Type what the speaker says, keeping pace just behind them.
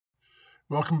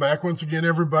Welcome back once again,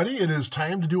 everybody. It is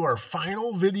time to do our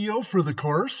final video for the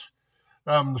course.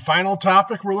 The final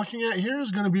topic we're looking at here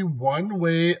is going to be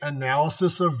one-way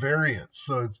analysis of variance.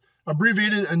 So it's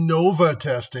abbreviated ANOVA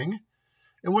testing.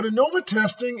 And what ANOVA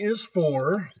testing is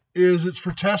for is it's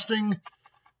for testing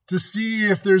to see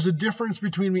if there's a difference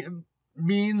between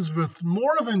means with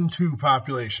more than two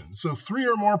populations. So 3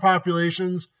 or more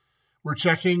populations, we're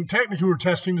testing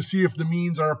to see if the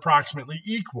means are approximately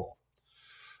equal.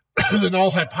 The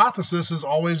null hypothesis is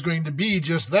always going to be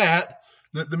just that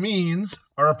the means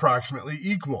are approximately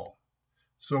equal.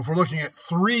 So if we're looking at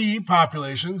 3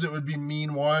 populations, it would be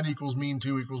mean 1 equals mean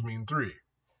 2 equals mean 3.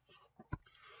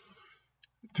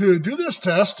 To do this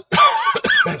test,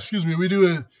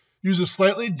 we use a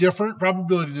slightly different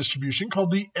probability distribution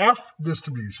called the F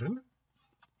distribution.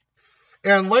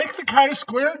 And like the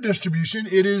chi-squared distribution,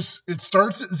 it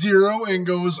starts at 0 and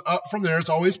goes up from there. It's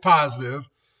always positive.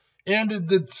 And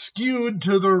it's skewed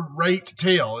to the right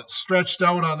tail. It's stretched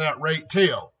out on that right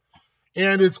tail.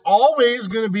 And it's always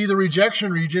going to be the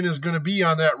rejection region is going to be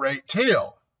on that right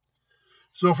tail.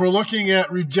 So if we're looking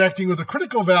at rejecting with a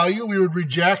critical value, we would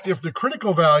reject if the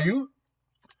critical value,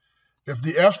 if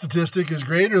the F statistic is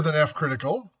greater than F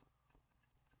critical.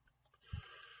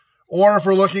 Or if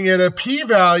we're looking at a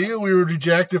p-value, we would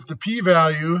reject if the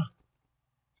p-value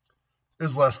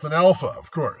is less than alpha,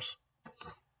 of course.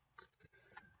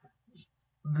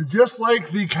 Just like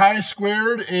the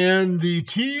chi-squared and the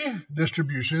t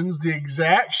distributions, the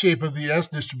exact shape of the S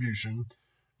distribution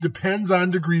depends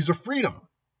on degrees of freedom.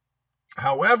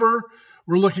 However,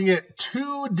 we're looking at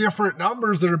 2 different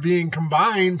numbers that are being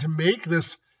combined to make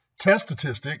this test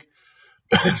statistic.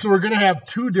 So we're going to have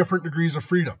 2 different degrees of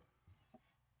freedom.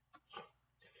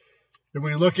 If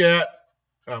we look at,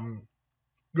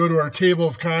 go to our table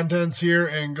of contents here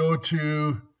and go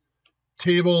to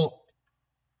table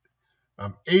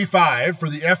A5 for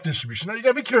the F distribution. Now you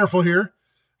gotta be careful here.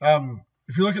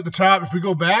 If you look at the top, if we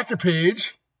go back a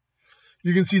page,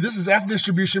 you can see this is F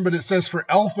distribution, but it says for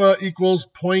alpha equals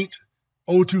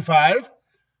 0.025.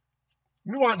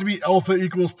 We want it to be alpha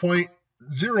equals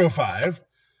 0.05.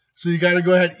 So you got to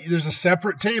go ahead. There's a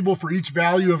separate table for each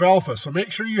value of alpha. So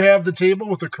make sure you have the table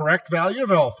with the correct value of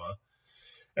alpha.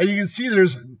 And you can see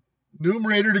there's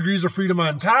numerator degrees of freedom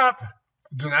on top,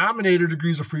 denominator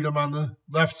degrees of freedom on the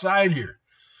left side here.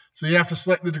 So you have to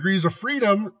select the degrees of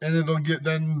freedom, and it'll get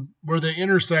then where they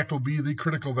intersect will be the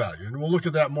critical value. And we'll look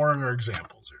at that more in our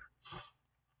examples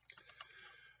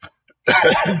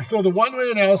here. So the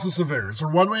one-way analysis of variance, or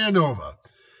one-way ANOVA,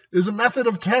 is a method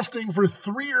of testing for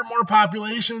 3 or more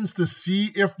populations to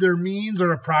see if their means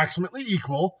are approximately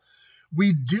equal.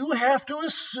 We do have to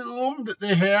assume that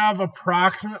they have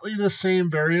approximately the same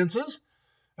variances.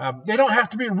 They don't have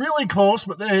to be really close,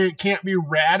 but they can't be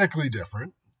radically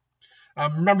different.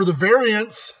 Remember, the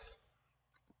variance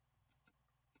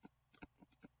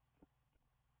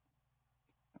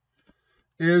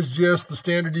is just the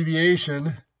standard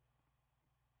deviation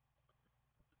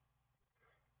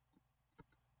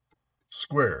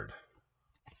squared.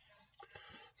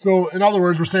 So, in other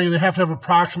words, we're saying they have to have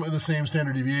approximately the same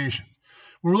standard deviation.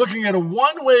 We're looking at a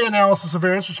one-way analysis of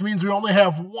variance, which means we only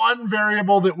have one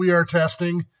variable that we are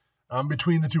testing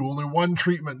between the two, only one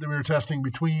treatment that we are testing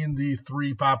between the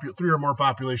 3 or more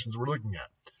populations that we're looking at.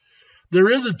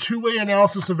 There is a two-way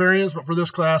analysis of variance, but for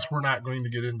this class, we're not going to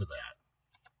get into that.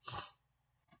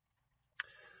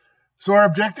 So our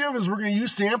objective is we're going to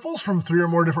use samples from 3 or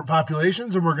more different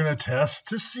populations, and we're going to test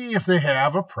to see if they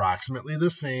have approximately the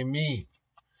same mean.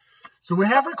 So we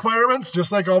have requirements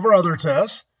just like all of our other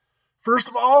tests. First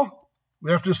of all, we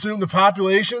have to assume the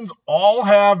populations all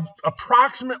have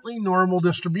approximately normal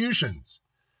distributions.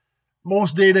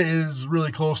 Most data is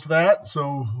really close to that,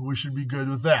 so we should be good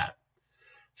with that.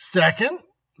 Second,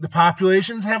 the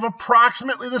populations have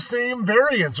approximately the same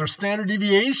variance or standard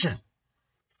deviation.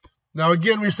 Now,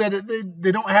 again, we said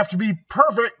they don't have to be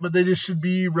perfect, but they just should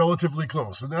be relatively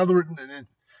close. In other words,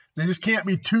 they just can't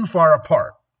be too far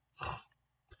apart.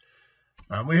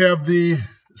 We have the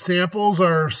samples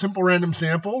are simple random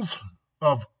samples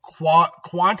of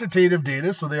quantitative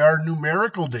data, so they are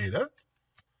numerical data.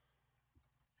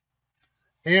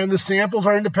 And the samples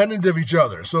are independent of each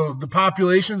other. So the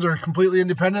populations are completely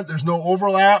independent. There's no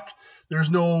overlap. There's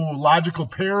no logical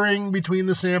pairing between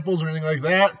the samples or anything like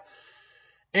that.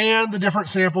 And the different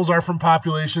samples are from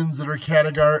populations that are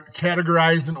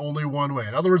categorized in only one way.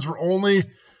 In other words, we're only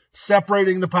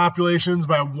separating the populations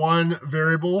by one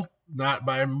variable, not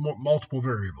by multiple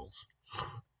variables.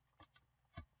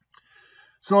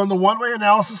 So in the one-way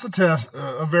analysis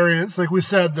of variance, like we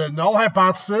said, the null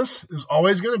hypothesis is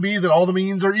always going to be that all the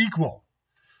means are equal.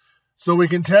 So we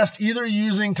can test either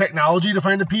using technology to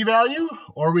find a p-value,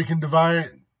 or we can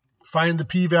find the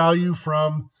p-value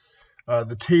from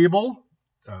the table.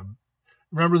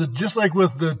 Remember that just like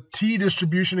with the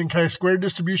t-distribution and chi-squared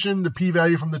distribution, the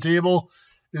p-value from the table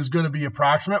is going to be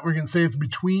approximate. We can say it's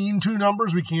between two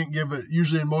numbers. We can't give it,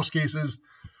 usually in most cases,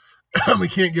 we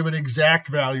can't give an exact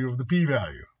value of the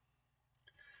p-value.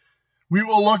 We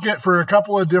will look at for a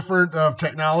couple of different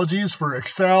technologies for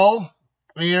Excel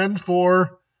and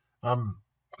for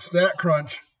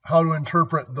StatCrunch, how to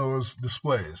interpret those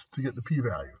displays to get the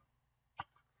p-value.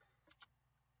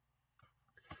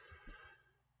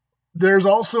 There's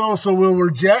also, so we'll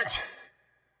reject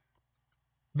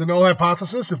the null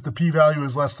hypothesis if the p-value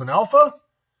is less than alpha.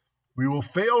 We will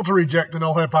fail to reject the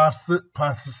null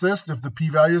hypothesis if the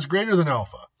p-value is greater than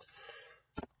alpha.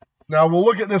 Now, we'll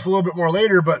look at this a little bit more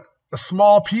later, but a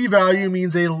small p-value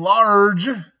means a large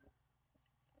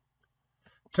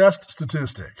test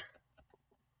statistic.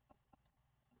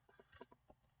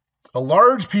 A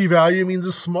large p-value means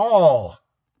a small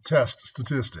test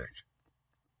statistic,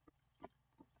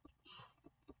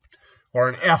 or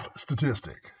an F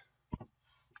statistic.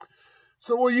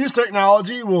 So we'll use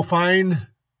technology. We'll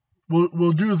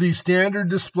do the standard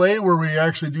display where we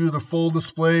actually do the full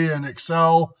display in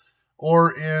Excel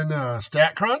or in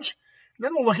StatCrunch. And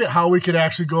then we'll look at how we could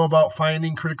actually go about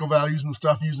finding critical values and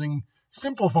stuff using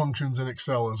simple functions in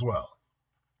Excel as well.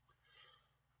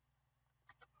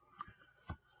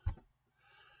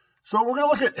 So we're going to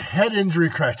look at head injury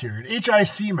criteria, an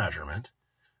HIC measurement,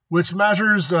 which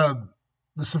measures the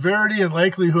severity and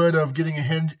likelihood of getting a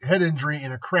head injury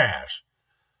in a crash.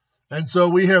 And so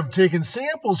we have taken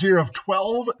samples here of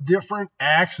 12 different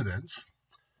accidents,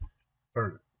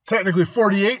 or technically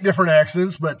 48 different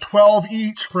accidents, but 12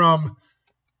 each from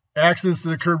accidents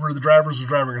that occurred where the drivers were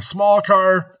driving a small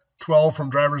car, 12 from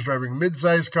drivers driving a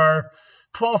mid-sized car,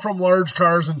 12 from large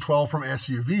cars, and 12 from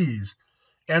SUVs.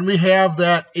 And we have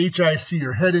that HIC,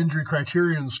 or head injury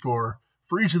criterion score,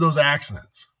 for each of those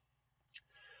accidents.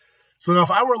 So now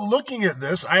if I were looking at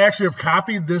this, I actually have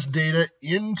copied this data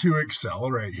into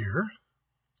Excel right here.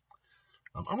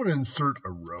 I'm going to insert a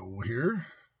row here,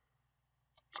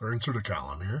 or insert a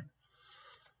column here.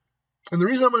 And the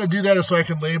reason I'm going to do that is so I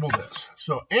can label this.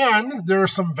 So N, there are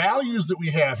some values that we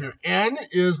have here. N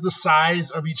is the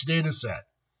size of each data set.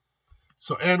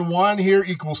 So N1 here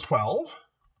equals 12.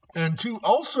 N2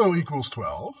 also equals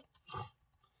 12.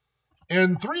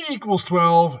 N3 equals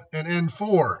 12, and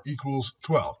N4 equals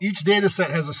 12. Each data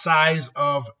set has a size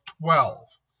of 12.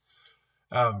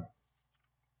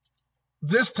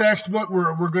 This textbook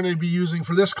we're going to be using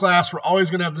for this class, we're always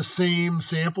going to have the same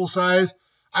sample size.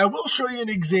 I will show you an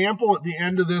example at the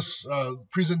end of this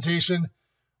presentation.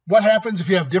 What happens if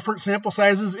you have different sample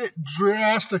sizes? It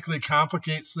drastically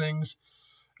complicates things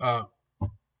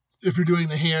if you're doing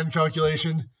the hand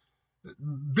calculation.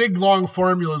 Big, long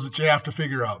formulas that you have to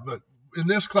figure out. But in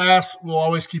this class, we'll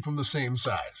always keep them the same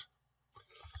size.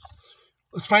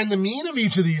 Let's find the mean of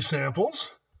each of these samples.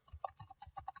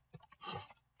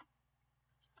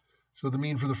 So the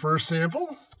mean for the first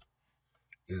sample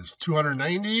is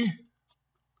 290.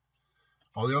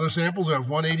 All the other samples have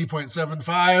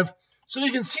 180.75. So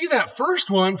you can see that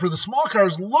first one for the small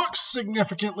cars looks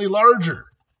significantly larger.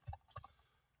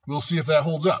 We'll see if that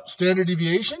holds up. Standard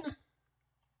deviation.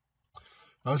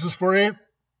 Now this is for a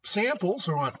sample,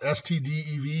 so we want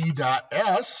stdev.s.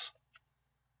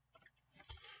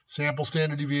 Sample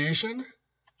standard deviation.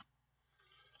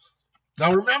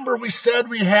 Now remember, we said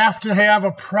we have to have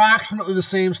approximately the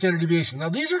same standard deviation. Now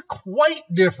these are quite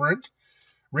different,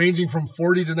 ranging from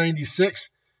 40 to 96,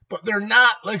 but they're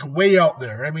not like way out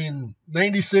there. I mean,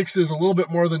 96 is a little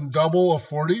bit more than double of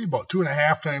 40, about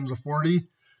 2.5 times of 40.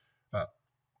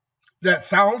 That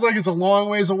sounds like it's a long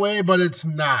ways away, but it's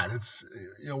not. It's,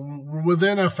 we're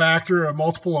within a factor, a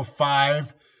multiple of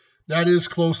 5. That is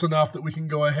close enough that we can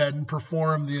go ahead and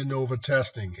perform the ANOVA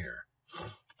testing here.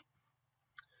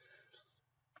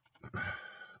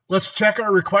 Let's check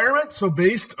our requirement. So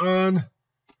based on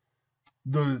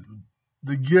what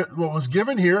was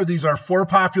given here, these are 4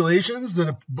 populations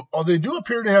that they do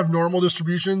appear to have normal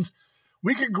distributions.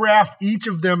 We could graph each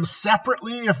of them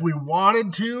separately if we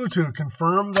wanted to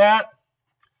confirm that.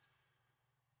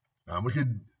 We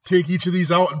could take each of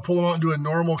these out and pull them out and do a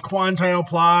normal quantile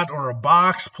plot or a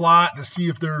box plot to see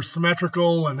if they're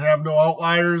symmetrical and have no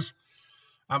outliers.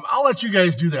 I'll let you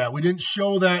guys do that. We didn't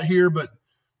show that here, but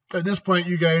at this point,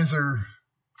 you guys are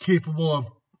capable of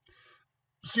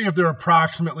seeing if they're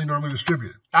approximately normally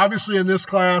distributed. Obviously, in this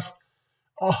class,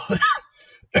 all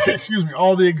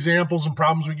the examples and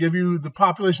problems we give you, the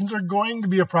populations are going to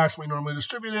be approximately normally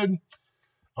distributed.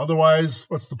 Otherwise,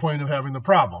 what's the point of having the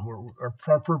problem?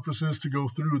 Our purpose is to go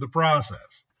through the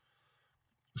process.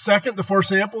 Second, the 4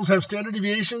 samples have standard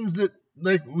deviations that,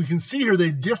 like we can see here,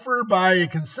 they differ by a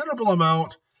considerable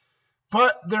amount,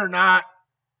 but they're not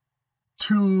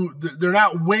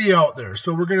way out there.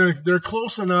 So they're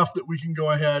close enough that we can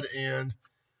go ahead and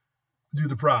do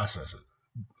the process,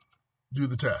 do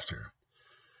the test here.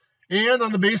 And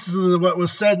on the basis of what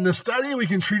was said in the study, we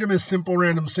can treat them as simple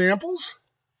random samples.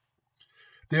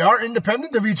 They are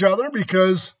independent of each other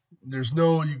because there's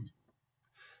no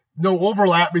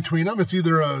overlap between them. It's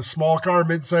either a small car,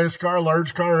 mid-sized car,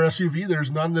 large car, or SUV.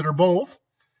 There's none that are both.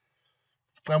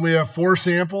 And we have 4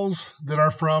 samples that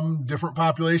are from different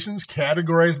populations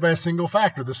categorized by a single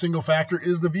factor. The single factor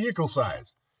is the vehicle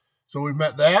size. So we've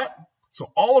met that.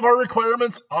 So all of our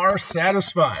requirements are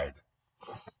satisfied.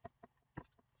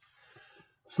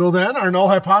 So then our null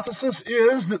hypothesis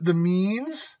is that the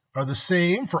means are the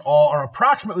same for all, or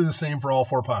approximately the same for all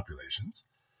 4 populations.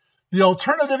 The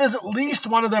alternative is at least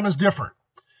one of them is different.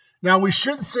 Now we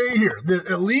should say here that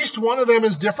at least one of them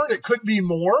is different. It could be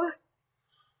more.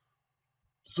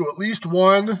 So at least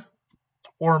one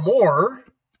or more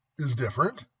is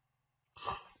different.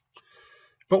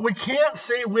 But we can't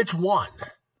say which one.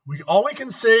 All we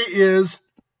can say is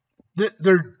that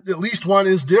at least one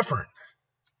is different.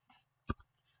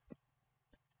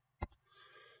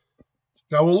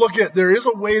 Now we'll look at, there is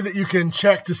a way that you can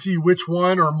check to see which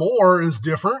one or more is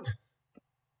different.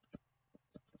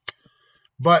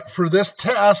 But for this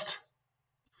test,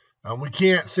 we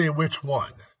can't say which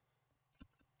one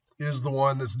is the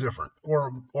one that's different,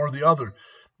 or the other,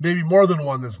 maybe more than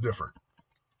one that's different.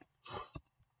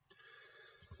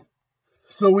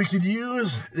 So we could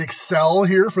use Excel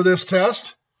here for this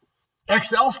test.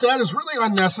 Excel stat is really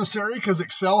unnecessary because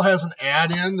Excel has an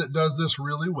add-in that does this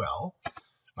really well.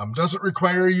 Doesn't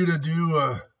require you to do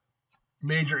a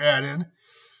major add-in.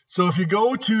 So if you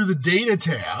go to the data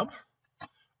tab,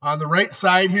 on the right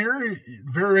side here,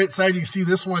 very right side, you see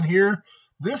this one here.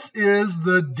 This is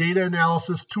the data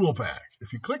analysis tool pack.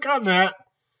 If you click on that,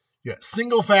 you got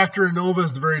single factor ANOVA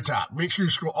is the very top. Make sure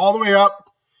you scroll all the way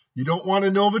up. You don't want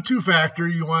ANOVA 2-factor,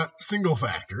 you want single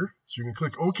factor. So you can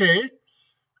click OK.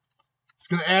 It's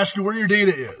going to ask you where your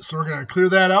data is. So we're going to clear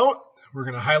that out. We're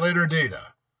going to highlight our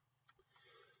data.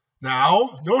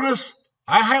 Now, notice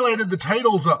I highlighted the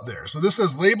titles up there. So this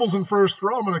says labels in first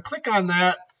row. I'm going to click on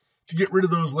that to get rid of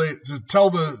those labels, to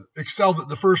tell the Excel that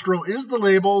the first row is the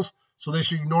labels, so they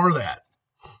should ignore that.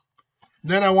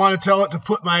 And then I want to tell it to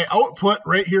put my output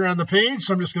right here on the page.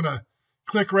 So I'm just going to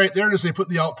click right there to say put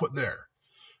the output there.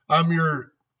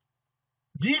 Your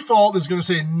default is going to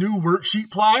say new worksheet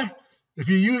ply. If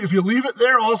you leave it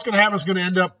there, all it's going to happen is going to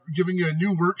end up giving you a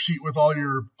new worksheet with all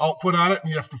your output on it,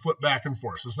 and you have to flip back and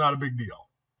forth. So it's not a big deal.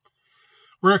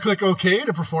 We're going to click OK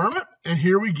to perform it, and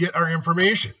here we get our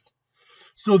information.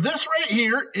 So this right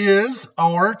here is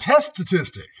our test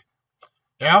statistic.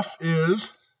 F is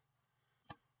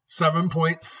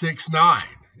 7.69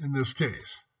 in this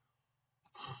case.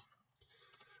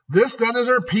 This then is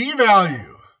our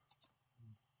p-value.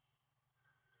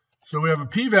 So we have a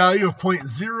p-value of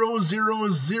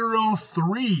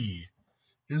 0.0003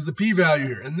 is the p-value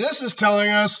here. And this is telling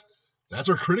us that's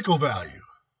our critical value.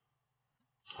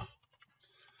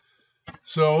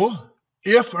 So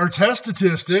if our test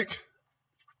statistic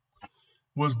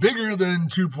was bigger than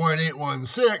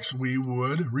 2.816, we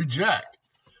would reject.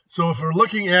 So if we're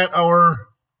looking at our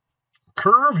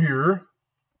curve here,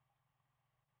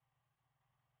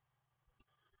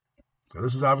 so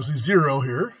this is obviously 0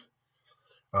 here.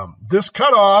 This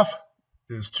cutoff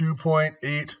is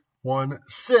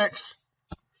 2.816.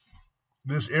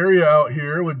 This area out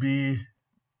here would be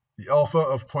the alpha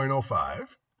of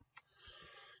 0.05.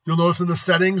 You'll notice in the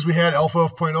settings we had alpha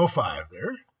of 0.05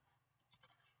 there.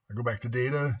 I go back to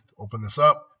data, open this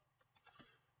up.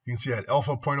 You can see I had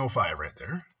alpha of 0.05 right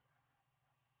there.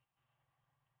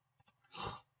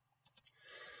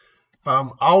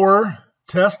 Our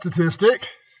test statistic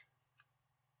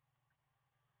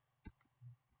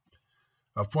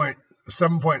of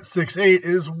 7.68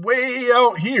 is way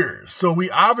out here. So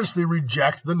we obviously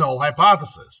reject the null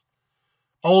hypothesis.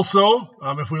 Also,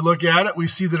 if we look at it, we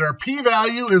see that our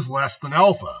p-value is less than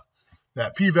alpha.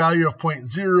 That p-value of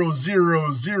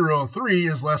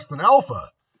 0.0003 is less than alpha.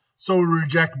 So we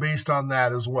reject based on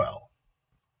that as well.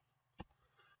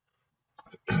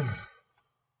 The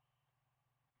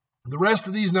rest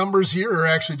of these numbers here are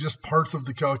actually just parts of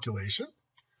the calculation.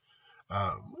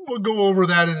 We'll go over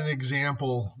that in an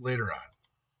example later on.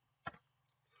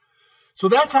 So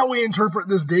that's how we interpret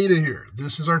this data here.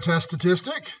 This is our test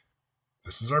statistic.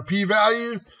 This is our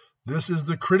p-value. This is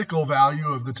the critical value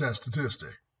of the test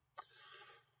statistic.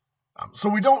 So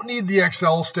we don't need the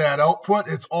Excel stat output.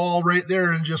 It's all right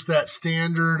there in just that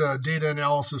standard data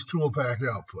analysis tool pack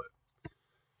output.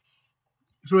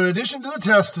 So in addition to the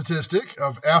test statistic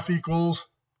of F equals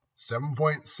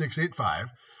 7.685,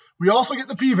 we also get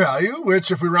the p-value, which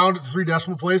if we round it to 3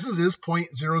 decimal places is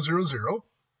 0.000.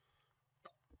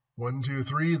 1, 2,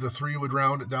 3, the 3 would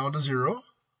round it down to 0.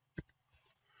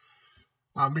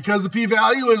 Because the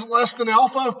p-value is less than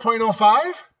alpha of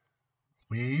 0.05,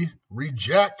 we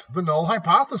reject the null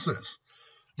hypothesis.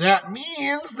 That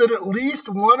means that at least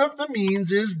one of the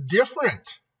means is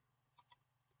different.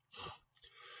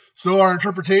 So our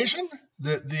interpretation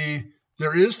that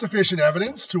there is sufficient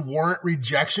evidence to warrant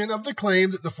rejection of the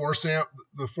claim that the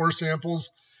four samples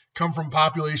come from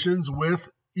populations with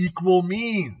equal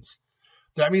means.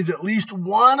 That means at least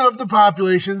one of the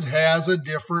populations has a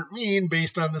different mean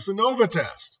based on this ANOVA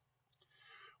test.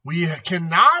 We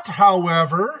cannot,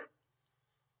 however,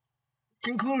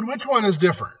 conclude which one is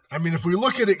different. I mean, if we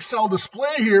look at Excel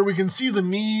display here, we can see the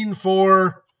mean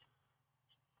for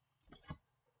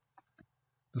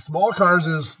the small cars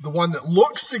is the one that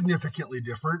looks significantly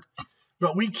different,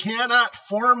 but we cannot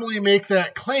formally make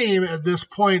that claim at this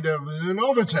point of the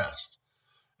ANOVA test.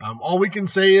 All we can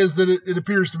say is that it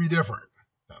appears to be different,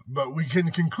 but we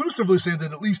can conclusively say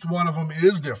that at least one of them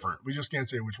is different. We just can't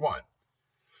say which one.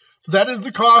 So that is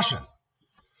the caution.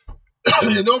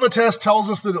 The ANOVA test tells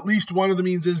us that at least one of the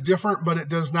means is different, but it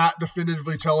does not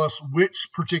definitively tell us which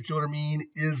particular mean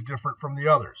is different from the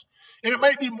others. And it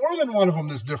might be more than one of them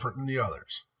that's different than the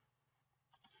others.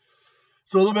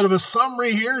 So a little bit of a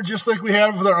summary here, just like we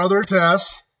have with our other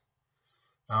tests.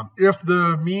 If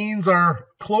the means are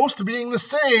close to being the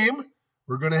same,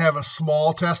 we're going to have a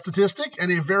small test statistic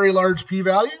and a very large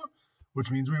p-value,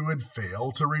 which means we would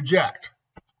fail to reject.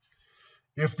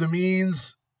 If the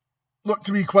means look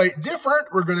to be quite different,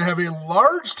 we're going to have a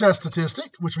large test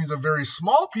statistic, which means a very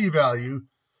small p-value,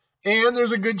 and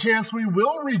there's a good chance we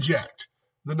will reject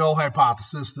the null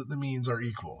hypothesis that the means are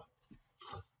equal.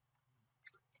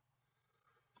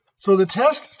 So the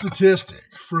test statistic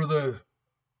for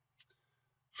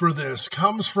this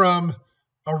comes from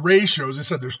a ratio. As I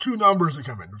said, there's two numbers that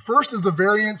come in. First is the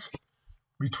variance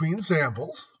between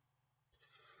samples,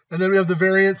 and then we have the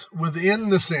variance within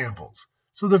the samples.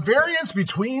 So the variance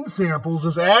between samples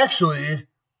is actually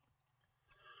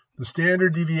the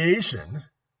standard deviation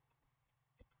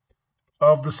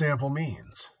of the sample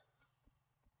means.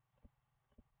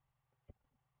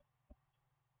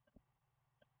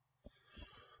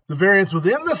 The variance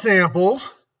within the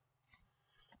samples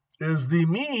is the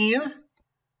mean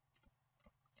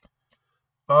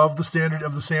of the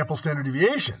sample standard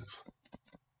deviations.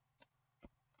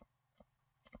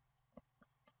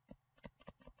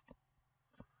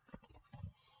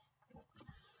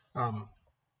 And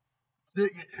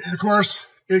of course,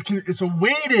 it's a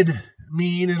weighted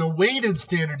mean and a weighted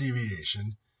standard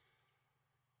deviation.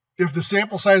 If the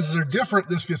sample sizes are different,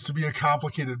 this gets to be a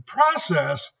complicated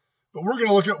process, but we're going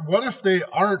to look at what if they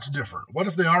aren't different? What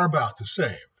if they are about the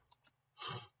same?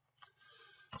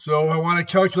 So I want to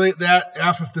calculate that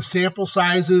F if the sample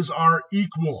sizes are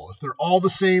equal, if they're all the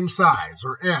same size,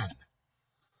 or N.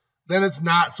 Then it's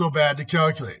not so bad to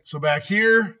calculate. So back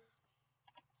here,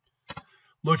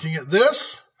 looking at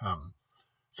this,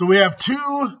 so we have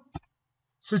two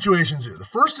situations here. The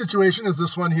first situation is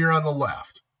this one here on the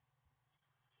left.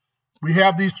 We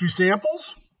have these three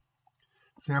samples,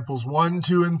 samples 1,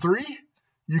 2, and 3.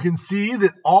 You can see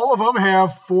that all of them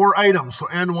have 4 items. So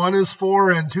N1 is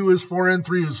 4, N2 is 4,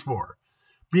 N3 is 4.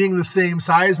 Being the same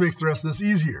size makes the rest of this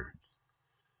easier.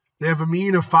 They have a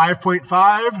mean of 5.5,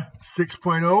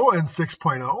 6.0, and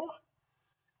 6.0.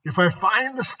 If I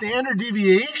find the standard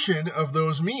deviation of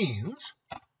those means,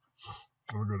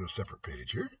 we'll go to a separate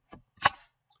page here.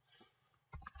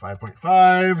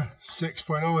 5.5,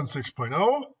 6.0, and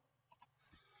 6.0.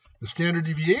 The standard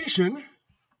deviation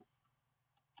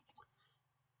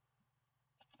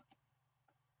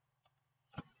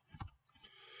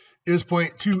is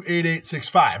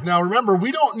 0.28865. Now remember,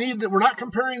 we don't need that. We're not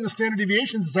comparing the standard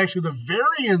deviations. It's actually the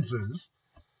variances.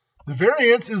 The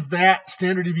variance is that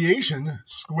standard deviation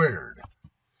squared.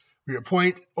 We get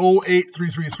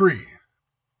 0.08333.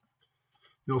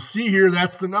 You'll see here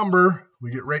that's the number we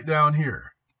get right down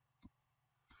here.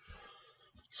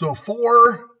 So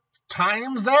 4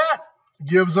 times that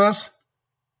gives us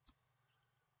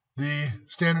the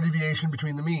standard deviation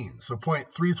between the means. So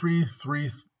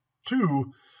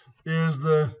 0.3332 is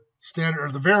the standard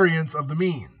or the variance of the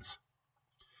means.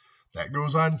 That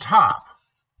goes on top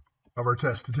of our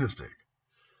test statistic.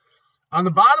 On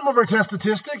the bottom of our test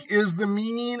statistic is the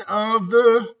mean of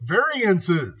the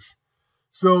variances.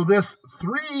 So this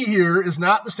 3 here is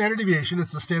not the standard deviation,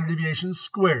 it's the standard deviation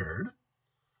squared.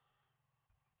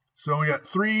 So we got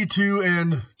 3, 2,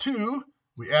 and 2.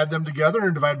 We add them together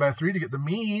and divide by 3 to get the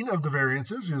mean of the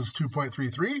variances is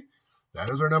 2.33. That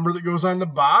is our number that goes on the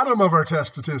bottom of our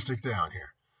test statistic down here.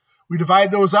 We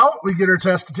divide those out, we get our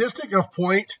test statistic of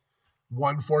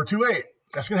 0.1428.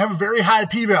 That's going to have a very high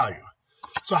p-value.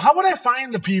 So how would I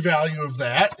find the p-value of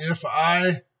that if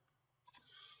I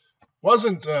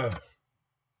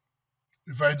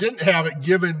didn't have it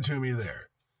given to me there?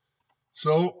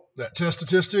 So that test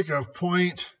statistic of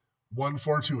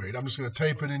 0.1428, I'm just going to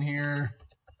type it in here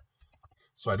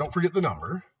so I don't forget the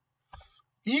number,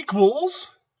 equals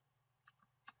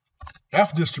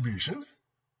F distribution,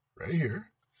 right here.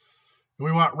 And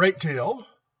we want right-tailed.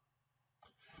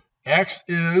 X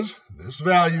is this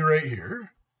value right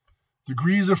here.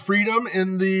 Degrees of freedom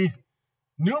in the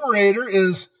numerator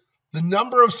is the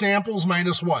number of samples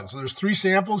minus 1. So there's 3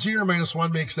 samples here, minus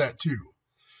 1 makes that 2.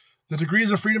 The degrees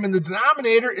of freedom in the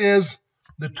denominator is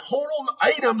the total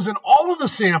items in all of the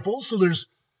samples. So there's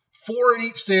 4 in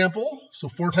each sample. So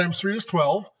 4 times 3 is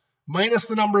 12, minus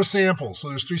the number of samples. So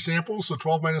there's 3 samples, so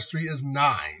 12 minus 3 is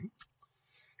 9.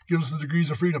 Gives us the degrees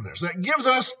of freedom there. So that gives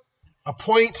us a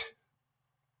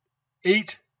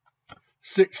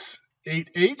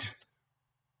 0.8688.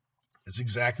 It's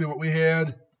exactly what we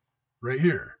had right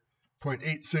here,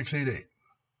 0.8688.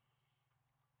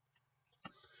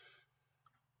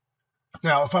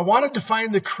 Now, if I wanted to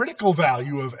find the critical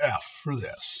value of F for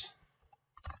this,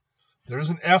 there's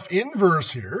an F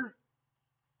inverse here.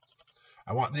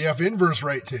 I want the F inverse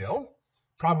right tail.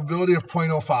 Probability of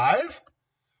 0.05.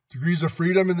 Degrees of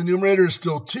freedom in the numerator is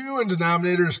still 2 and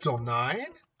denominator is still 9.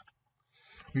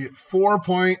 We get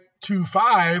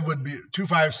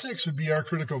 4.256 would be our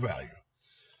critical value.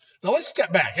 Now let's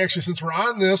step back. Actually, since we're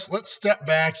on this, let's step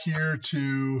back here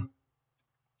to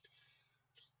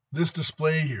this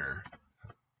display here.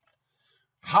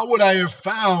 How would I have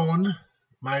found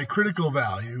my critical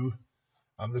value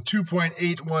of the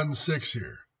 2.816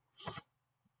 here?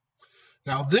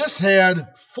 Now this had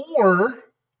 4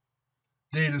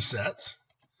 data sets.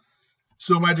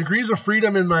 So my degrees of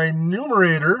freedom in my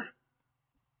numerator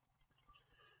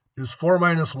is 4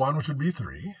 minus 1, which would be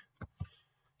 3.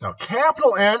 Now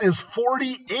capital N is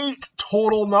 48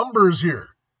 total numbers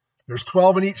here. There's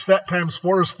 12 in each set times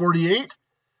 4 is 48.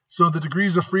 So the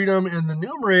degrees of freedom in the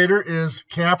numerator is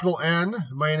capital N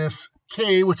minus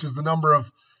K, which is the number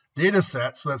of data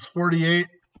sets. So that's 48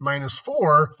 minus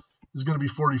 4 is going to be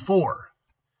 44.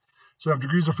 So I have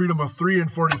degrees of freedom of 3 and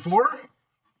 44.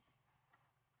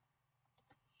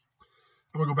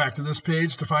 I'm going to go back to this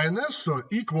page to find this. So it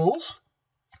equals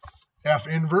F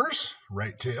inverse,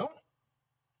 right tail,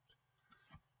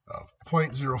 of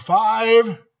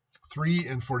 0.05, 3,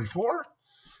 and 44.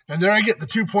 And there I get the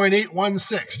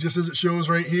 2.816, just as it shows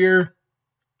right here,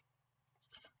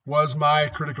 was my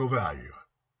critical value.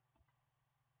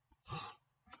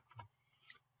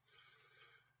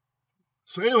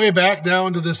 So anyway, back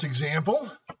down to this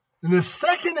example. In this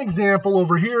second example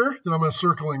over here that I'm going to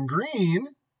circle in green,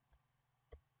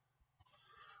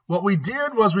 what we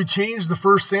did was we changed the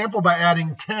first sample by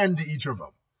adding 10 to each of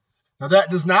them. Now that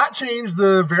does not change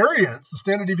the variance. The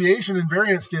standard deviation and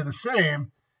variance stay the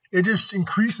same. It just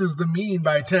increases the mean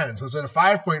by 10. So instead of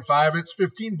 5.5, it's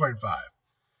 15.5.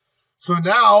 So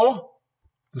now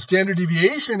the standard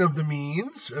deviation of the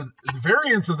means, or the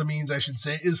variance of the means, I should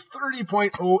say, is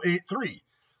 30.083.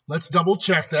 Let's double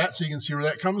check that so you can see where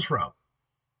that comes from.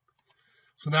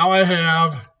 So now I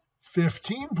have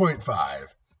 15.5.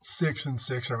 6 and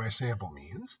 6 are my sample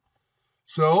means.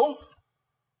 So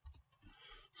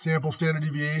sample standard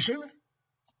deviation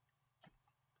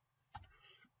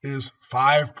is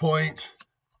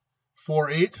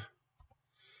 5.48.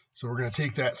 So we're going to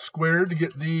take that squared to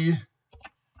get the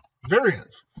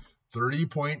variance,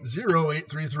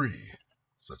 30.0833.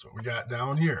 So that's what we got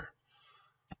down here.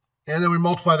 And then we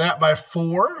multiply that by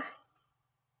 4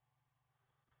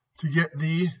 to get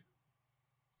the,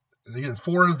 and again,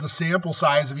 4 is the sample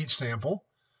size of each sample,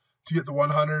 to get the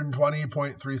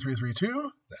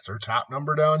 120.3332. That's our top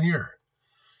number down here.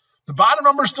 The bottom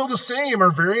number is still the same.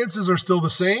 Our variances are still the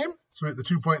same. So we get the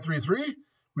 2.33.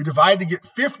 We divide to get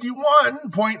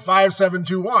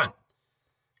 51.5721,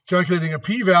 calculating a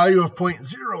p-value of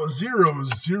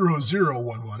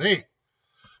 0.0000118.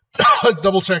 Let's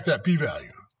double check that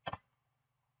p-value.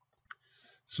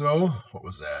 So what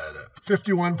was that?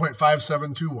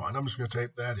 51.5721. I'm just going to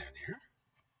type that in here.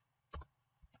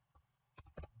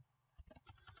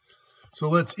 So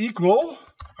let's equal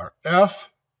our F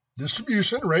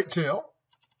distribution, right tail,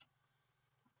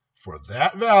 for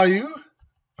that value.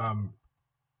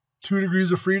 2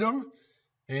 degrees of freedom,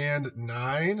 and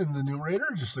 9 in the numerator,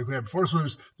 just like we had before. So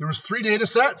there was 3 data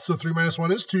sets, so 3 minus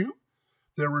 1 is 2.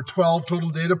 There were 12 total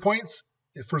data points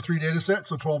for 3 data sets,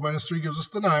 so 12 minus 3 gives us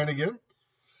the 9 again.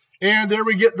 And there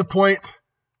we get the point.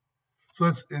 So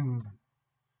that's in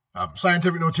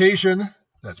scientific notation,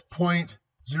 that's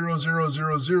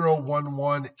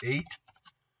 0.0000118,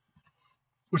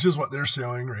 which is what they're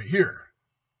showing right here.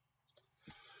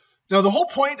 Now, the whole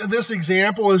point of this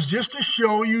example is just to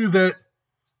show you that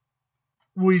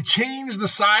we change the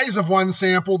size of one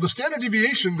sample, the standard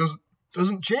deviation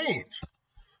doesn't change.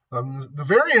 The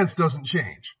variance doesn't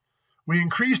change. We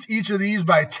increased each of these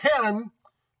by 10,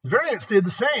 the variance stayed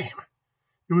the same.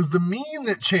 It was the mean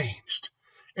that changed.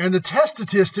 And the test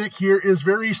statistic here is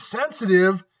very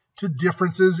sensitive to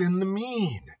differences in the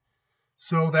mean.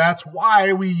 So that's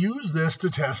why we use this to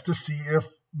test to see if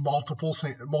multiple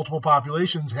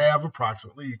populations have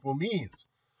approximately equal means.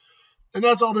 And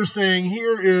that's all they're saying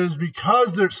here is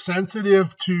because they're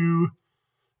sensitive to,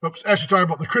 actually talking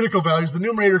about the critical values, the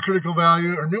numerator critical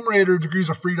value, or numerator degrees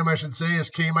of freedom, I should say, is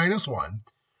k minus 1.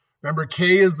 Remember,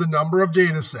 k is the number of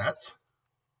data sets,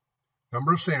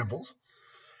 number of samples.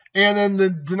 And then the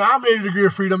denominator degree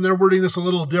of freedom, they're wording this a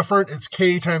little different. It's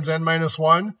k times n minus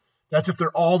 1. That's if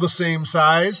they're all the same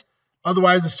size.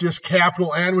 Otherwise, it's just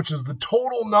capital N, which is the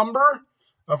total number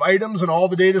of items in all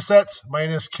the data sets,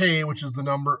 minus k, which is the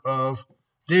number of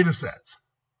data sets.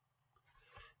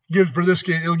 For this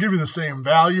case, it'll give you the same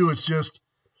value. It's just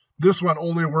this one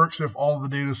only works if all the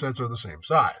data sets are the same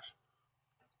size.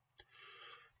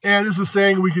 And this is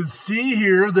saying we can see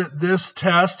here that this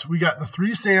test, we got the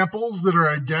 3 samples that are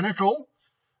identical,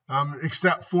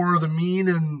 except for the mean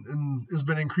and has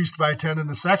been increased by 10 in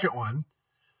the second one.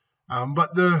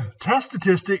 But the test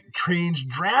statistic changed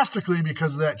drastically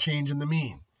because of that change in the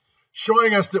mean,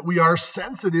 showing us that we are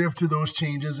sensitive to those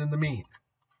changes in the mean.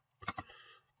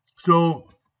 So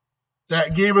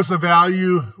that gave us a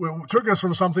value, it took us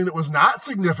from something that was not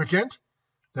significant.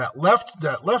 That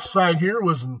left side here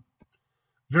was a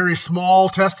very small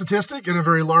test statistic and a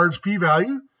very large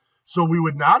p-value. So we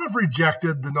would not have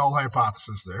rejected the null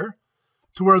hypothesis there,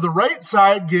 to where the right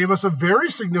side gave us a very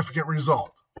significant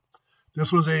result.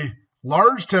 This was a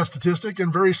large test statistic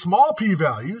and very small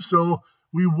p-value, so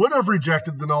we would have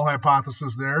rejected the null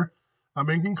hypothesis there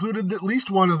and concluded that at least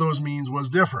one of those means was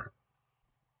different.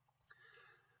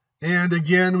 And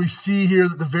again, we see here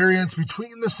that the variance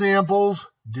between the samples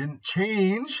didn't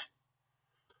change.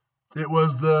 It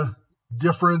was the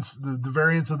difference, the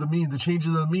variance of the mean, the change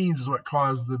of the means is what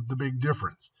caused the big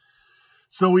difference.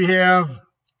 So we have,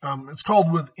 it's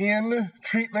called within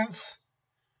treatments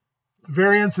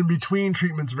variance and between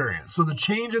treatments variance. So the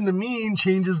change in the mean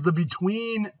changes the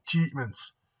between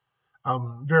treatments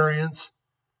variance.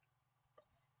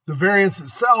 The variance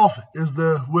itself is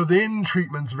the within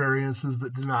treatments variances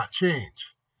that do not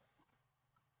change.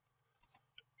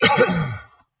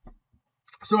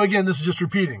 So again, this is just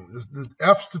repeating. The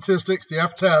F statistics, the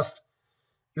F test,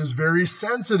 is very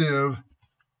sensitive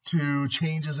to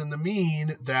changes in the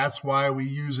mean. That's why we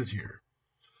use it here.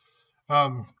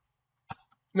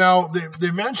 Now,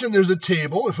 they mentioned there's a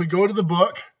table. If we go to the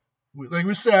book, like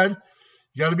we said,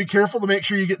 you got to be careful to make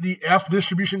sure you get the F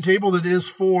distribution table that is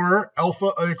for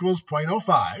alpha equals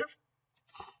 0.05.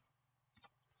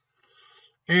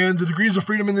 And the degrees of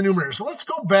freedom in the numerator. So let's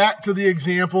go back to the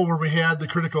example where we had the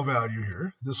critical value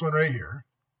here, this one right here.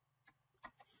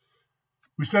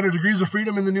 We said our degrees of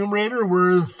freedom in the numerator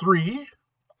were 3,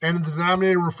 and in the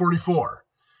denominator were 44.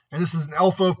 And this is an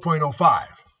alpha of 0.05.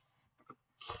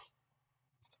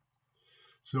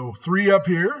 So 3 up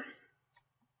here.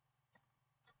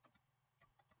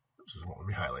 Oops, it won't let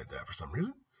me highlight that for some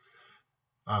reason.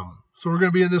 So we're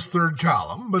going to be in this third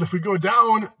column. But if we go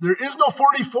down, there is no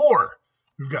 44.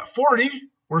 We've got 40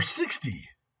 or 60.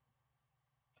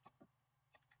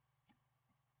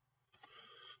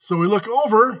 So we look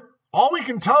over. All we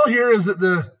can tell here is that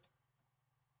the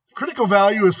critical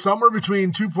value is somewhere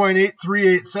between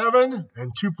 2.8387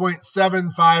 and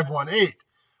 2.7518.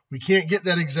 We can't get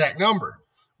that exact number.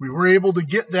 We were able to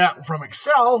get that from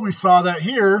Excel. We saw that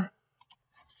here.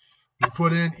 We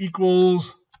put in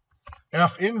equals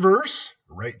F inverse,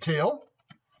 right tail.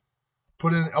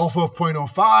 Put in alpha of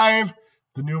 0.05.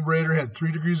 The numerator had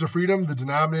 3 degrees of freedom. The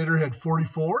denominator had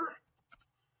 44.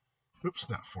 Oops,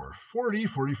 not 4, 40,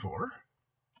 44.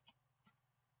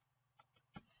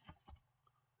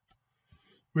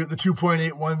 We have the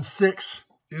 2.816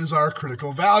 is our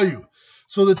critical value.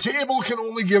 So the table can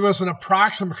only give us an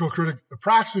approximate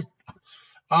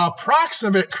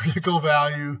critical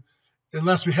value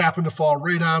unless we happen to fall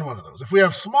right on one of those. If we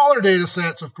have smaller data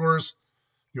sets, of course,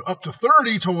 up to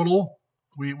 30 total,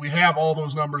 We have all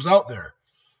those numbers out there.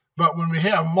 But when we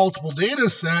have multiple data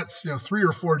sets, 3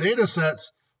 or 4 data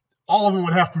sets, all of them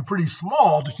would have to be pretty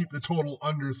small to keep the total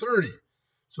under 30.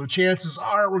 So chances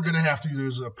are we're going to have to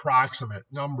use approximate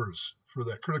numbers for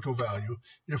that critical value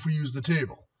if we use the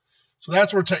table. So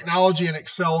that's where technology and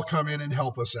Excel come in and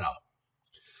help us out.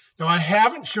 Now, I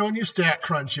haven't shown you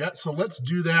StatCrunch yet, so let's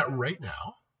do that right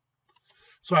now.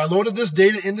 So I loaded this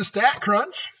data into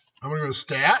StatCrunch. I'm going to go to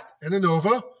Stat and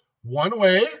ANOVA, one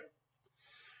way.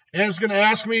 And it's going to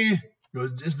ask me,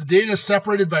 is the data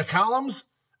separated by columns?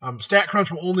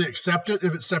 StatCrunch will only accept it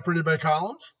if it's separated by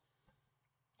columns.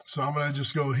 So I'm going to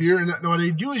just go here. And what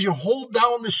you do is you hold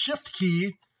down the Shift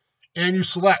key and you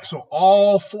select. So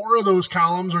all 4 of those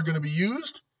columns are going to be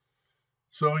used.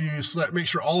 So you select, make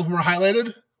sure all of them are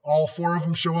highlighted. All 4 of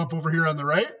them show up over here on the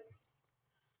right.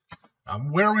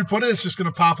 Where we put it, it's just going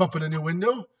to pop up in a new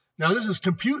window. Now this is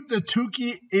compute the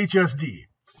Tukey HSD.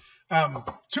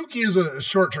 Tukey is a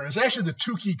short term. It's actually the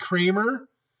Tukey-Kramer.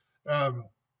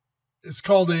 It's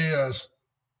called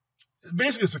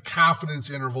basically it's a confidence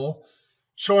interval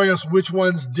showing us which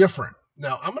one's different.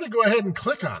 Now I'm going to go ahead and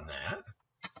click on that,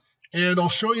 and I'll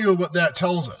show you what that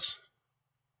tells us.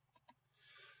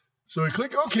 So we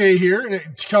click OK here, and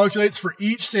it calculates for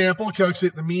each sample,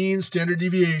 calculate the mean, standard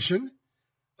deviation,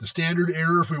 the standard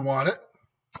error if we want it.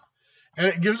 And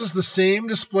it gives us the same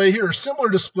display here, or similar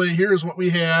display here as what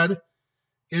we had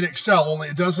in Excel, only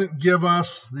it doesn't give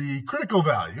us the critical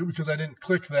value because I didn't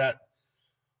click that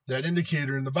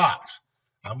indicator in the box.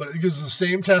 But it gives us the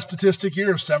same test statistic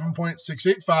here of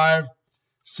 7.685,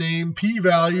 same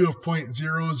p-value of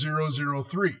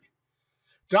 0.0003.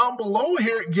 Down below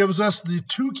here, it gives us the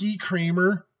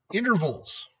Tukey-Kramer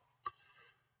intervals.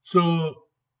 So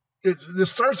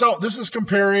this starts out, this is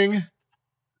comparing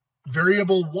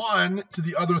variable 1 to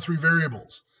the other 3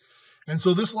 variables. And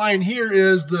so this line here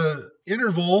is the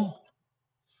interval,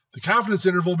 the confidence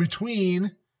interval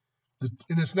between,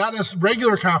 and it's not a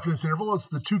regular confidence interval, it's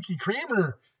the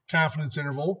Tukey-Kramer confidence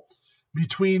interval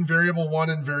between variable 1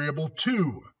 and variable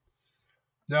 2.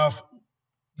 Now, if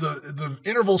the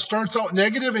interval starts out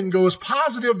negative and goes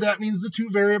positive, that means the 2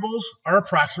 variables are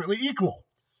approximately equal.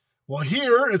 Well,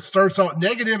 here it starts out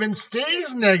negative and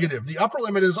stays negative. The upper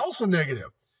limit is also negative.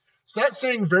 So that's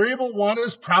saying variable 1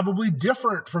 is probably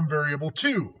different from variable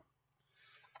 2.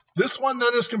 This one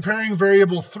then is comparing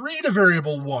variable 3 to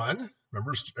variable 1.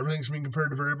 Remember, everything's being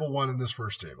compared to variable 1 in this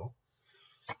first table.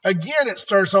 Again, it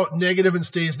starts out negative and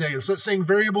stays negative. So it's saying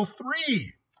variable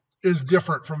 3 is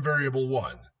different from variable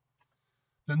 1.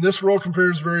 Then this row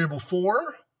compares variable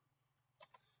 4.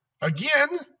 Again,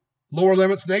 lower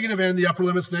limit's negative and the upper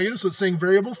limit's negative. So it's saying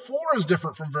variable 4 is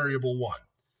different from variable 1.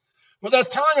 What that's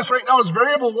telling us right now is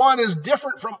variable 1 is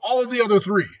different from all of the other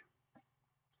 3.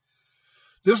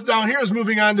 This down here is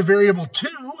moving on to variable 2.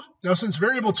 Now, since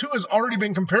variable 2 has already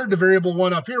been compared to variable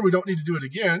 1 up here, we don't need to do it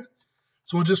again.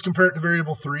 So we'll just compare it to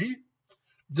variable 3.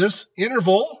 This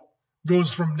interval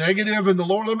goes from negative in the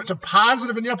lower limit to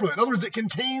positive in the upper limit. In other words, it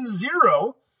contains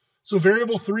 0. So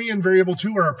variable 3 and variable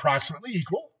 2 are approximately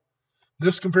equal.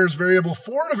 This compares variable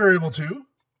 4 to variable 2.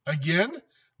 Again,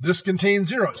 this contains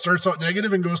 0. It starts out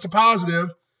negative and goes to positive.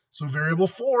 So variable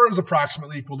 4 is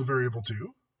approximately equal to variable 2.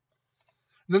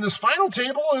 And then this final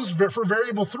table is for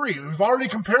variable 3. We've already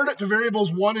compared it to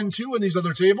variables 1 and 2 in these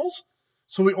other tables.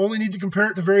 So we only need to compare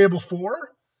it to variable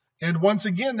 4. And once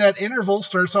again, that interval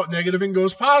starts out negative and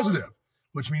goes positive,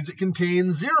 which means it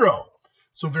contains 0.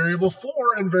 So variable 4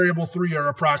 and variable 3 are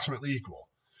approximately equal.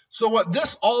 So what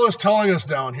this all is telling us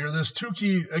down here, this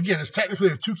Tukey, again, is technically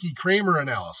a Tukey-Kramer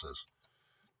analysis,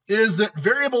 is that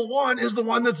variable 1 is the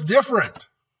one that's different.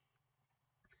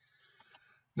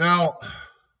 Now,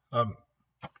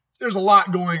 there's a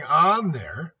lot going on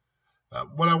there.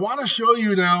 What I want to show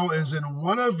you now is in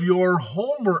one of your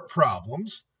homework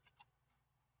problems.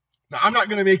 Now, I'm not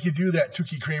going to make you do that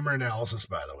Tukey-Kramer analysis,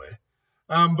 by the way.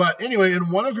 But anyway, in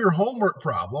one of your homework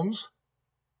problems,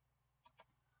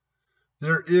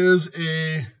 there is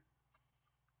a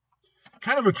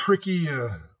kind of a tricky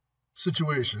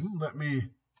situation. Let me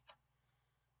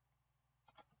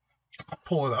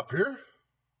pull it up here.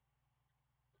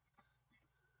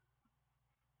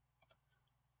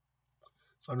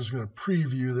 So I'm just going to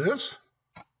preview this.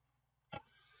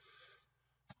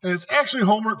 And it's actually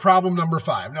homework problem number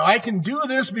 5. Now I can do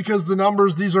this because the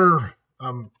numbers, these are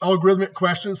algorithmic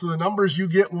questions, so the numbers you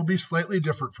get will be slightly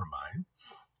different from mine.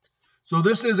 So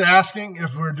this is asking,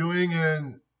 if we're doing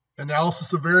an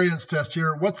analysis of variance test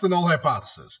here, what's the null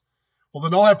hypothesis? Well, the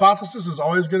null hypothesis is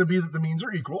always going to be that the means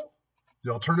are equal.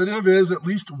 The alternative is at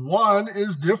least one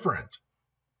is different.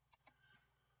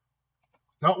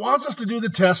 Now it wants us to do the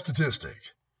test statistic.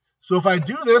 So if I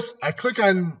do this, I click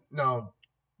on, now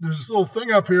there's this little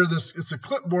thing up here, it's a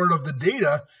clipboard of the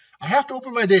data. I have to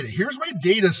open my data. Here's my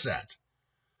data set.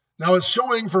 Now it's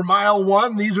showing for mile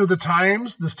 1, these are the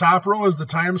times. This top row is the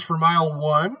times for mile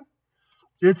 1.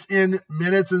 It's in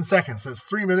minutes and seconds. That's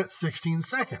 3 minutes, 16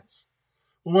 seconds.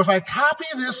 Well, if I copy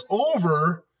this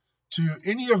over to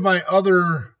any of my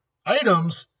other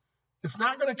items, it's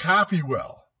not going to copy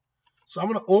well. So I'm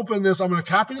going to open this. I'm going to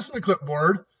copy this in the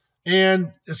clipboard,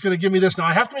 and it's going to give me this. Now,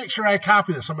 I have to make sure I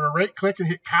copy this. I'm going to right-click and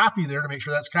hit copy there to make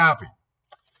sure that's copied.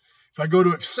 If I go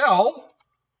to Excel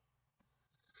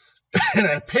and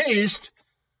I paste,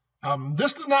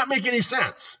 this does not make any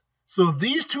sense. So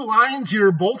these two lines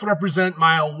here both represent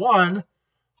mile 1.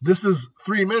 This is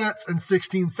 3 minutes and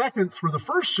 16 seconds for the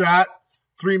first shot,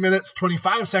 3 minutes,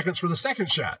 25 seconds for the second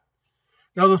shot.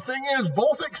 Now the thing is,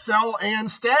 both Excel and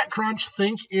StatCrunch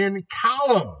think in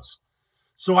columns.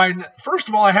 So first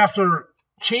of all, I have to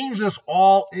change this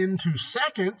all into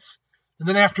seconds, and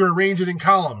then I have to arrange it in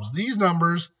columns. These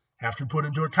numbers have to be put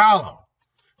into a column.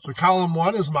 So column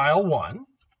 1 is mile 1.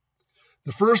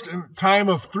 The first time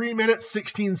of 3 minutes,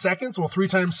 16 seconds, well, 3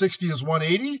 times 60 is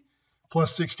 180,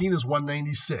 plus 16 is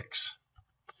 196.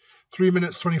 3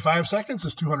 minutes, 25 seconds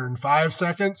is 205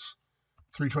 seconds.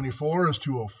 324 is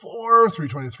 204,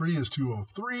 323 is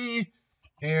 203,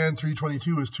 and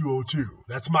 322 is 202.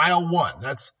 That's mile 1.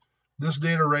 That's this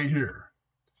data right here.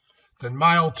 Then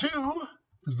mile 2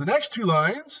 is the next two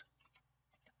lines.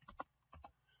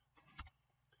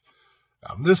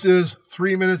 This is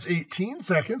 3 minutes, 18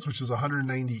 seconds, which is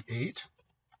 198.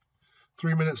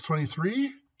 3 minutes,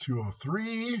 23,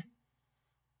 203,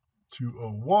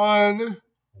 201,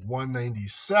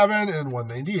 197, and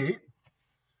 198.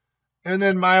 And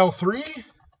then mile 3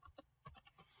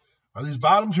 are these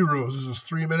bottom two rows. This is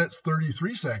 3 minutes,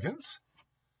 33 seconds.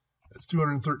 That's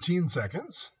 213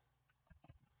 seconds.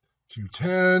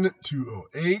 210,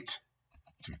 208,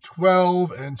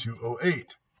 212, and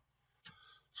 208.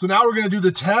 So now we're going to do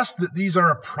the test that these are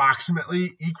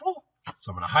approximately equal.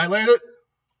 So I'm going to highlight it.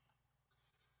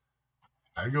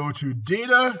 I go to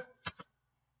Data.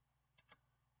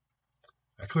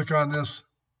 I click on this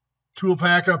tool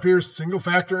pack up here, Single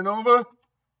Factor ANOVA.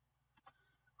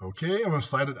 Okay, I'm going to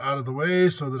slide it out of the way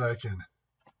so that I can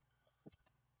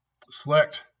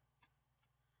select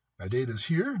my data is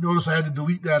here. Notice I had to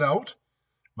delete that out.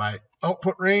 My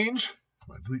output range, I'm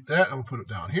going to delete that. I'm going to put it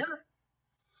down here.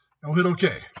 And we'll hit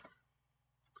OK.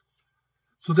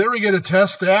 So there we get a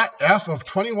test stat F of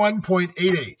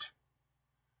 21.88.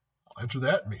 I'll enter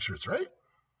that and make sure it's right.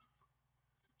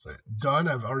 So done.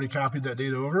 I've already copied that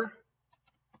data over.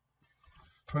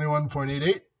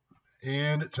 21.88.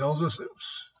 And it tells us,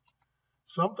 oops,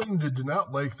 something did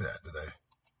not like that, did I?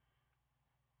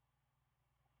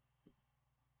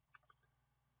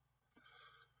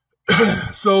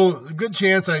 So a good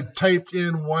chance I typed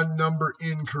in one number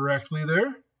incorrectly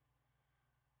there.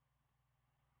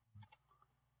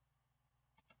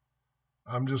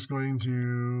 I'm just going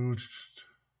to, oops,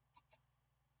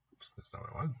 that's not what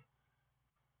I want.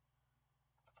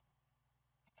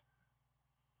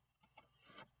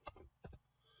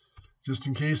 Just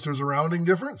in case there's a rounding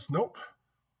difference. Nope.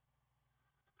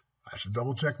 I should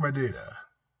double check my data.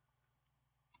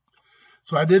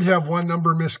 So I did have one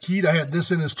number miskeyed. I had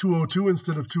this in as 202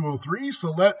 instead of 203.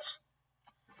 So let's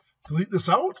delete this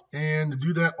out and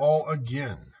do that all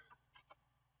again.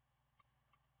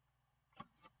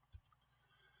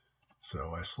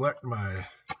 So I select my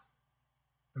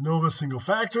ANOVA single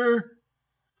factor,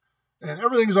 and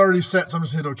everything's already set, so I'm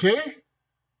just hit OK.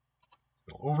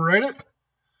 It'll overwrite it.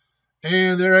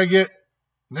 And there I get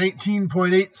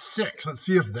 19.86. Let's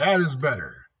see if that is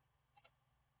better.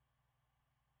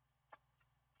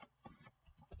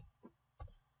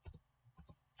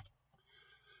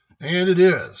 And it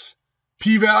is.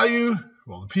 P-value,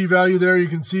 well, the p-value there you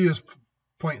can see is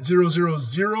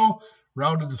 0.000,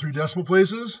 rounded to 3 decimal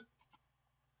places.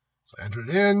 So I enter it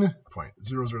in,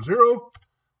 0.000.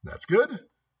 That's good.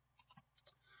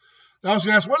 Now I was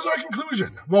going to ask, what is our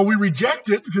conclusion? Well, we reject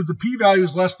it because the p-value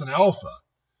is less than alpha.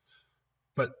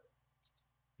 But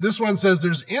this one says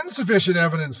there's insufficient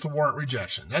evidence to warrant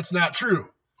rejection. That's not true.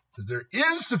 There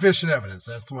is sufficient evidence.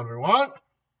 That's the one we want.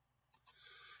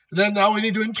 And then now we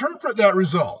need to interpret that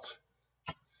result.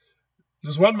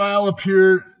 Does one of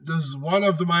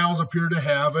the miles appear to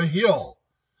have a hill?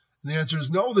 And the answer is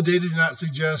no, the data do not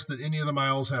suggest that any of the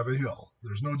miles have a hill.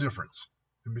 There's no difference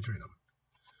in between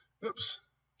them. Oops.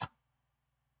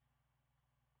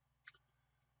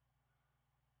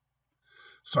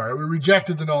 Sorry, we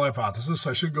rejected the null hypothesis,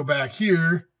 so I should go back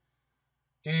here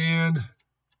and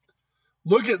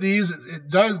look at these, it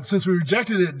does, since we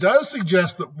rejected it, it does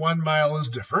suggest that 1 mile is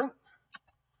different.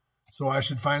 So I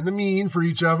should find the mean for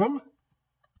each of them.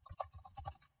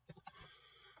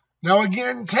 Now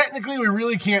again, technically we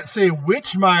really can't say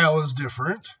which mile is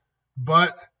different,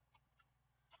 but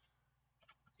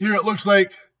here it looks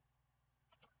like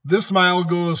this mile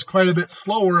goes quite a bit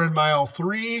slower in mile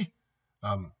 3.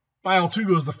 Mile 2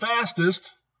 goes the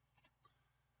fastest.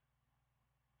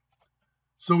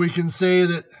 So we can say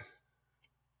that,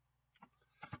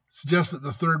 suggest that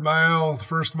the third mile, the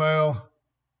first mile,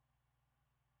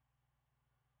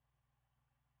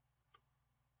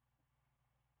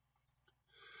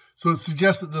 so it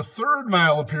suggests that the third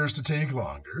mile appears to take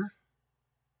longer.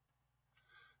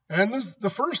 And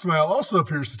the first mile also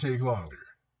appears to take longer.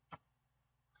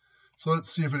 So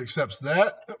let's see if it accepts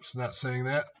that. Oops, not saying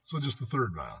that. So just the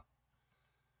third mile.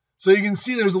 So you can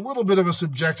see there's a little bit of a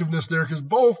subjectiveness there because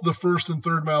both the first and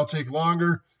third mile take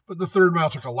longer, but the third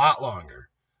mile took a lot longer.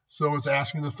 So it's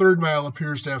asking the third mile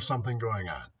appears to have something going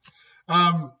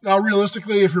on. Now,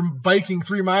 realistically, if you're biking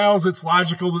 3 miles, it's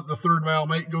logical that the third mile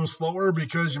might go slower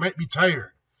because you might be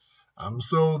tired.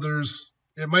 So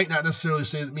it might not necessarily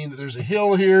mean that there's a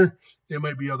hill here. It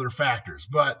might be other factors,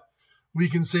 but we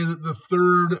can say that the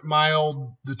third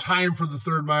mile, the time for the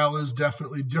third mile is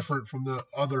definitely different from the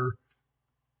other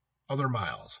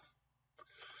miles.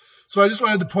 So I just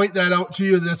wanted to point that out to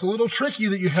you. That's a little tricky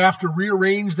that you have to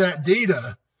rearrange that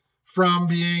data from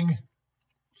being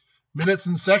minutes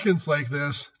and seconds like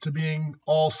this to being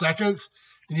all seconds.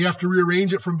 And you have to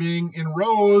rearrange it from being in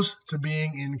rows to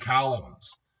being in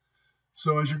columns.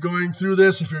 So as you're going through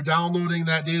this, if you're downloading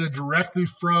that data directly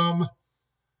from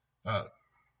My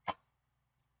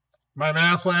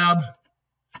Math Lab,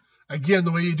 again,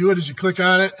 the way you do it is you click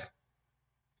on it.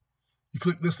 You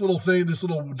click this little thing, this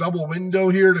little double window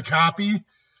here to copy.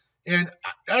 And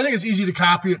I think it's easy to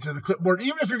copy it to the clipboard.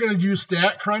 Even if you're going to use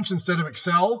StatCrunch instead of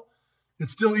Excel,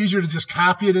 it's still easier to just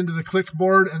copy it into the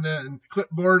clipboard and then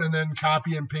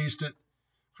copy and paste it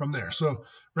from there. So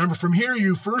remember, from here,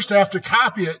 you first have to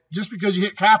copy it. Just because you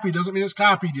hit copy doesn't mean it's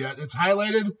copied yet. It's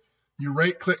highlighted. You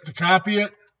right click to copy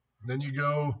it. Then you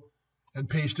go and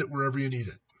paste it wherever you need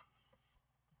it.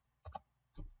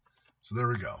 So there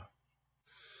we go.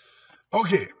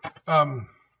 Okay,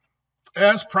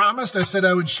 as promised, I said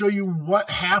I would show you what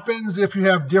happens if you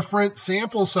have different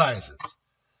sample sizes.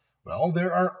 Well,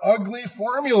 there are ugly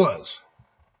formulas.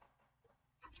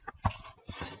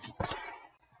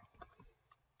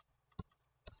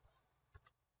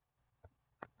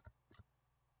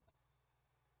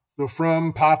 So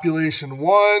from population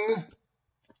 1,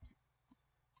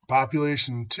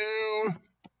 population 2,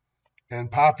 and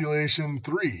population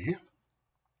 3,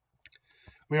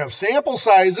 we have sample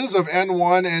sizes of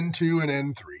N1, N2, and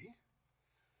N3.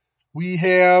 We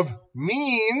have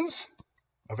means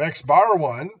of X bar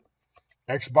 1,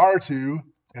 X bar 2,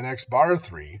 and X bar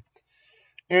 3,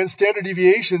 and standard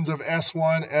deviations of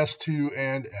S1, S2,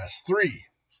 and S3.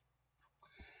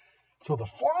 So the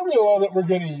formula that we're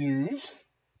going to use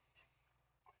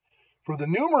for the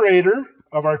numerator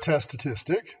of our test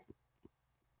statistic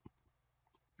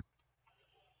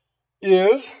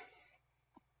is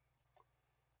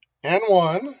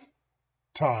N1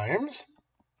 times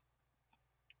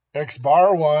X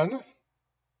bar 1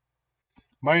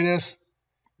 minus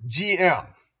GM.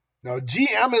 Now,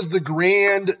 GM is the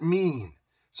grand mean.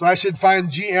 So I should find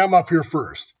GM up here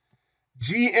first.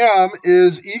 GM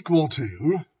is equal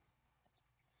to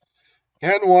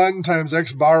N1 times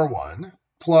X bar 1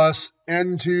 plus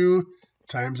N2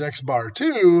 times X bar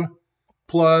 2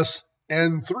 plus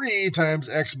N3 times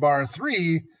X bar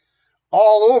 3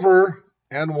 all over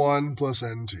N1 plus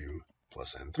N2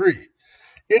 plus N3.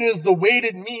 It is the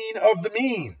weighted mean of the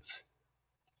means.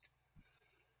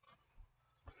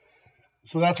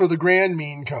 So that's where the grand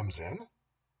mean comes in.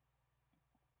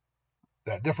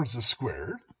 That difference is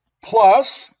squared.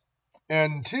 Plus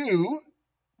N2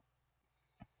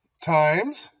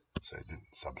 times, so I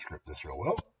didn't subscript this real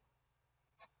well,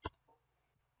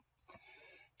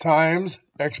 times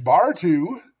X bar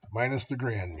 2 minus the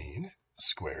grand mean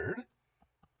squared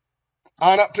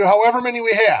on up to however many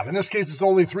we have. In this case, it's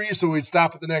only 3, so we'd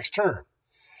stop at the next term.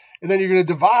 And then you're going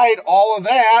to divide all of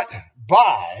that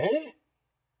by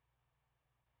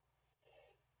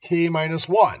K minus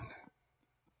 1,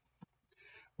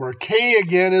 where K,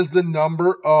 again, is the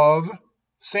number of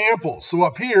samples. So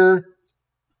up here,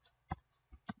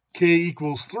 K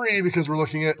equals 3 because we're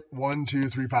looking at 1, 2,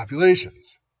 3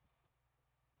 populations.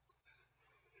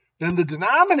 Then the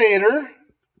denominator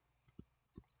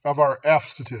of our F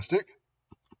statistic,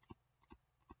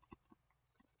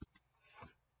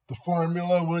 the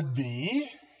formula would be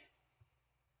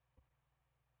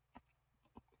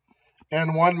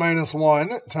N1 minus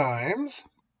 1 times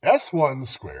S1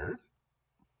 squared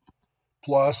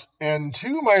plus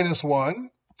N2 minus 1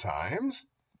 times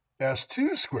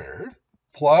S2 squared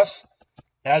plus,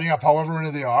 adding up however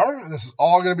many they are, and this is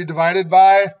all going to be divided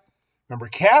by, remember,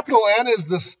 capital N is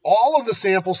this, all of the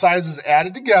sample sizes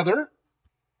added together,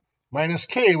 minus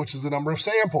K, which is the number of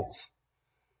samples.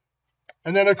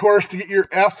 And then, of course, to get your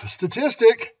F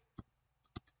statistic,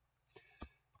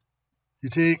 you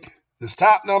take this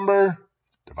top number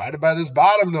divided by this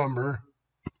bottom number.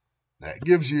 That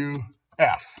gives you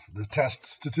F, the test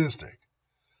statistic.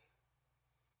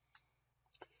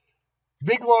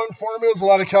 Big, long formulas, a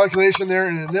lot of calculation there.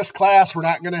 And in this class, we're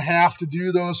not going to have to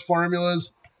do those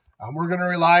formulas. We're going to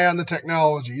rely on the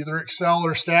technology, either Excel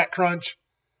or StatCrunch.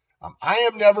 I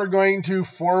am never going to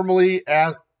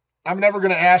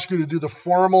ask you to do the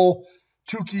formal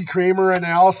Tukey-Kramer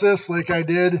analysis like I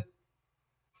did.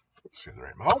 Let's get the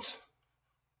right mouse.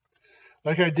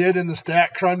 Like I did in the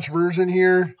StatCrunch version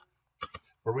here,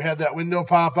 where we had that window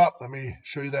pop up. Let me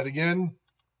show you that again.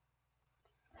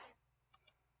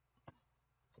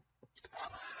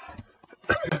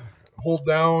 Hold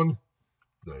down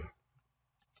the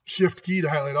Shift key to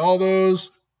highlight all those.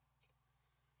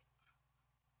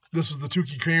 This is the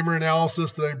Tukey-Kramer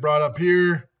analysis that I brought up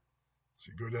here.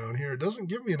 So you go down here. It doesn't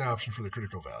give me an option for the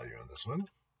critical value on this one.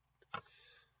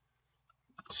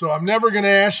 So I'm never going to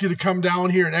ask you to come down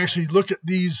here and actually look at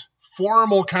these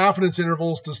formal confidence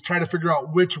intervals to try to figure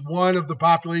out which one of the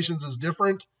populations is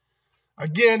different.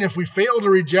 Again, if we fail to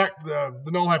reject the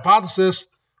null hypothesis,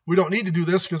 we don't need to do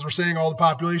this because we're saying all the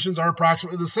populations are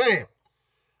approximately the same.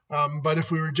 But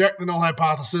if we reject the null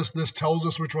hypothesis, this tells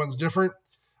us which one's different.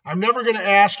 I'm never going to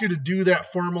ask you to do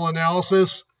that formal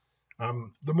analysis.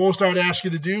 The most I would ask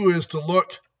you to do is to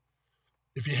look,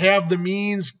 if you have the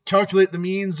means, calculate the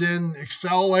means in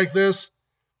Excel like this,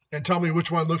 and tell me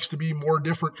which one looks to be more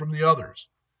different from the others.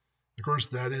 Of course,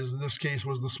 that is, in this case,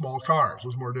 was the small cars,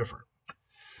 was more different.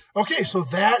 Okay, so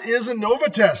that is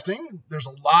ANOVA testing. There's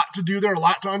a lot to do there, a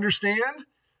lot to understand.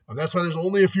 That's why there's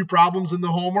only a few problems in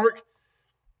the homework.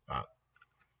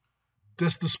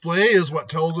 This display is what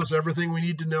tells us everything we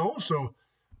need to know, so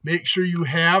make sure you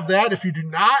have that. If you do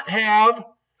not have,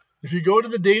 if you go to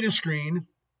the data screen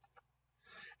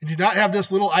and do not have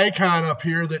this little icon up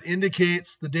here that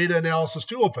indicates the data analysis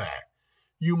tool pack,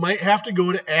 you might have to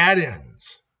go to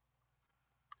add-ins.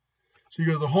 So you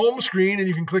go to the home screen and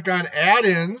you can click on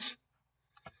add-ins,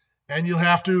 and you'll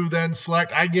have to then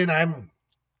select, again, I'm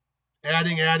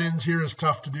adding add-ins here is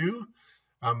tough to do.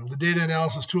 The data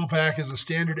analysis tool pack is a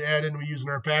standard add-in we use in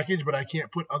our package, but I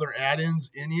can't put other add-ins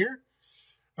in here.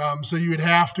 So you would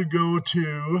have to go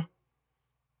to,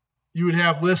 you would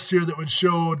have lists here that would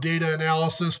show data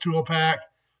analysis tool pack.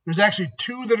 There's actually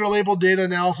two that are labeled data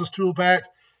analysis tool pack.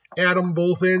 Add them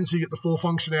both in so you get the full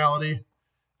functionality.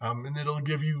 And it'll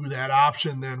give you that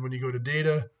option then when you go to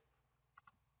data,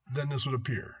 then this would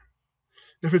appear.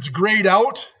 If it's grayed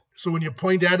out, so when you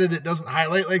point at it, it doesn't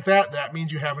highlight like that, that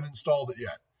means you haven't installed it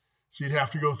yet. So you'd have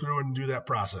to go through and do that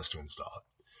process to install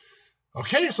it.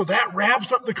 Okay, so that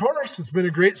wraps up the course. It's been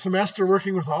a great semester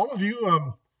working with all of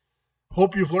you.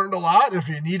 Hope you've learned a lot. If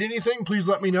you need anything, please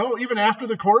let me know. Even after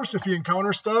the course, if you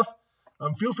encounter stuff,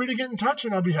 feel free to get in touch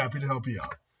and I'll be happy to help you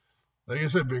out. Like I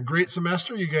said, it's been a great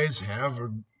semester. You guys have a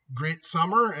great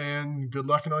summer and good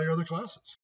luck in all your other classes.